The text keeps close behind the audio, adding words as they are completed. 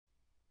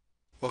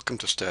Welcome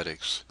to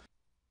Statics.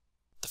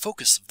 The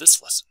focus of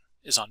this lesson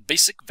is on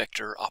basic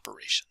vector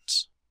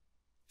operations.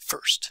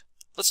 First,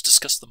 let's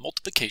discuss the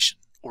multiplication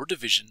or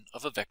division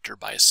of a vector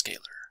by a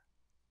scalar.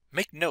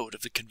 Make note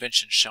of the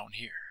convention shown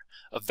here.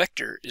 A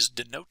vector is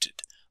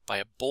denoted by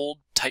a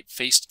bold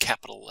type-faced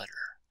capital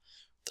letter.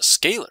 The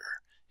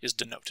scalar is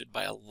denoted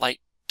by a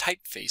light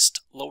type-faced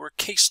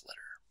lowercase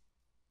letter.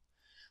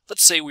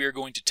 Let's say we are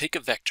going to take a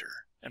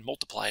vector and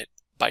multiply it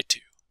by 2.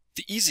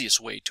 The easiest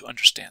way to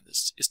understand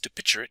this is to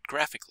picture it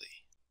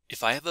graphically.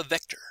 If I have a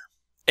vector,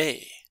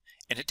 A,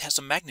 and it has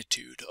a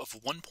magnitude of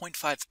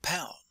 1.5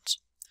 pounds,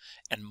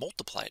 and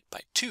multiply it by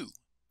 2,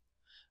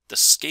 the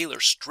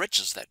scalar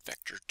stretches that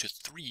vector to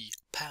 3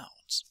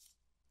 pounds.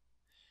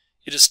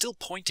 It is still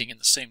pointing in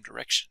the same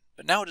direction,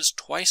 but now it is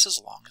twice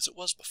as long as it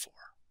was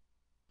before.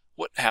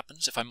 What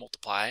happens if I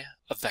multiply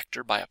a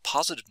vector by a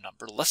positive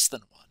number less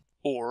than 1,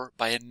 or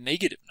by a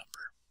negative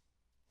number?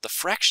 The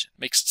fraction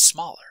makes it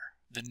smaller.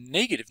 The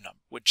negative number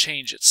would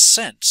change its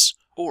sense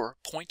or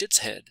point its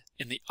head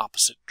in the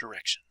opposite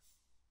direction.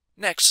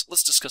 Next,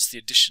 let's discuss the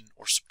addition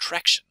or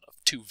subtraction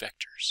of two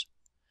vectors.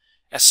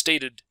 As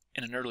stated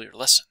in an earlier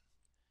lesson,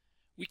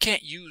 we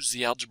can't use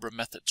the algebra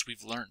methods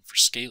we've learned for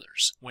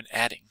scalars when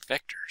adding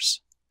vectors.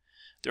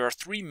 There are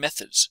 3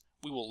 methods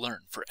we will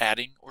learn for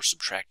adding or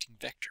subtracting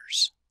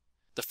vectors.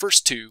 The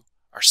first 2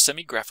 are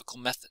semi-graphical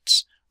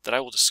methods that I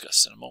will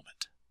discuss in a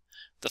moment.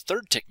 The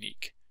third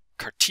technique,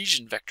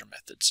 Cartesian vector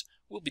methods,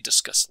 will be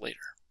discussed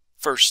later.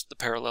 First, the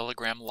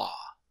Parallelogram Law.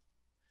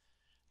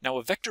 Now,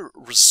 a vector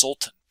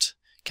resultant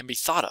can be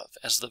thought of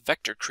as the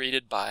vector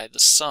created by the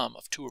sum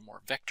of 2 or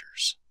more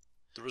vectors.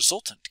 The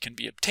resultant can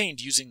be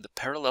obtained using the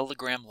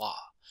Parallelogram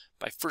Law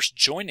by first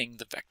joining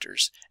the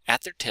vectors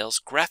at their tails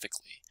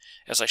graphically,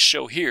 as I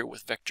show here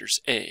with vectors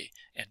A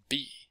and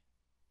B.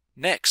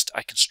 Next,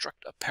 I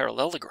construct a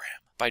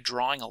parallelogram by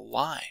drawing a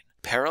line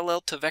parallel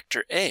to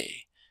vector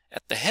A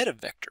at the head of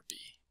vector B,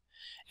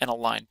 and a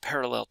line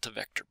parallel to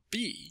vector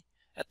B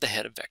at the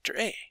head of vector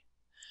A.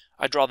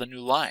 I draw the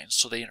new lines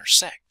so they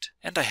intersect,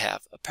 and I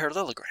have a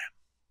parallelogram.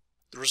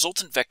 The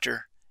resultant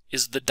vector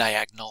is the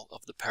diagonal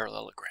of the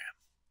parallelogram,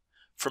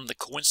 from the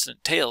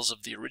coincident tails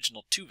of the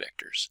original 2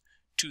 vectors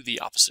to the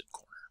opposite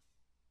corner.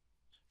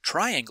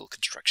 Triangle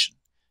construction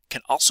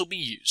can also be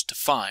used to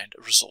find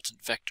a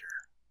resultant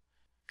vector.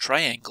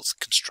 Triangle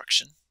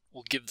construction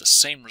will give the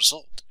same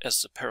result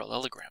as the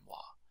Parallelogram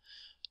Law,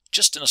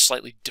 just in a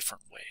slightly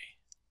different way.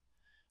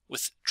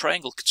 With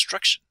triangle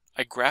construction,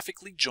 I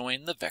graphically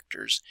join the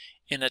vectors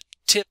in a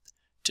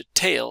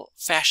tip-to-tail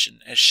fashion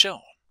as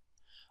shown.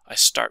 I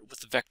start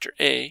with vector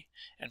A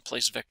and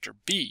place vector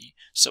B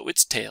so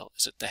its tail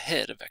is at the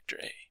head of vector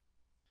A.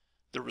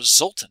 The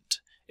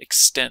resultant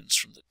extends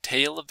from the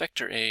tail of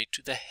vector A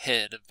to the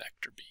head of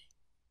vector B.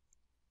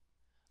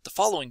 The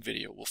following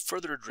video will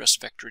further address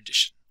vector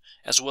addition,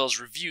 as well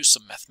as review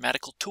some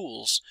mathematical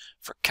tools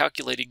for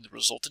calculating the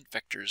resultant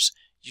vectors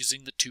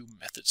using the 2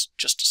 methods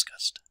just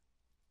discussed.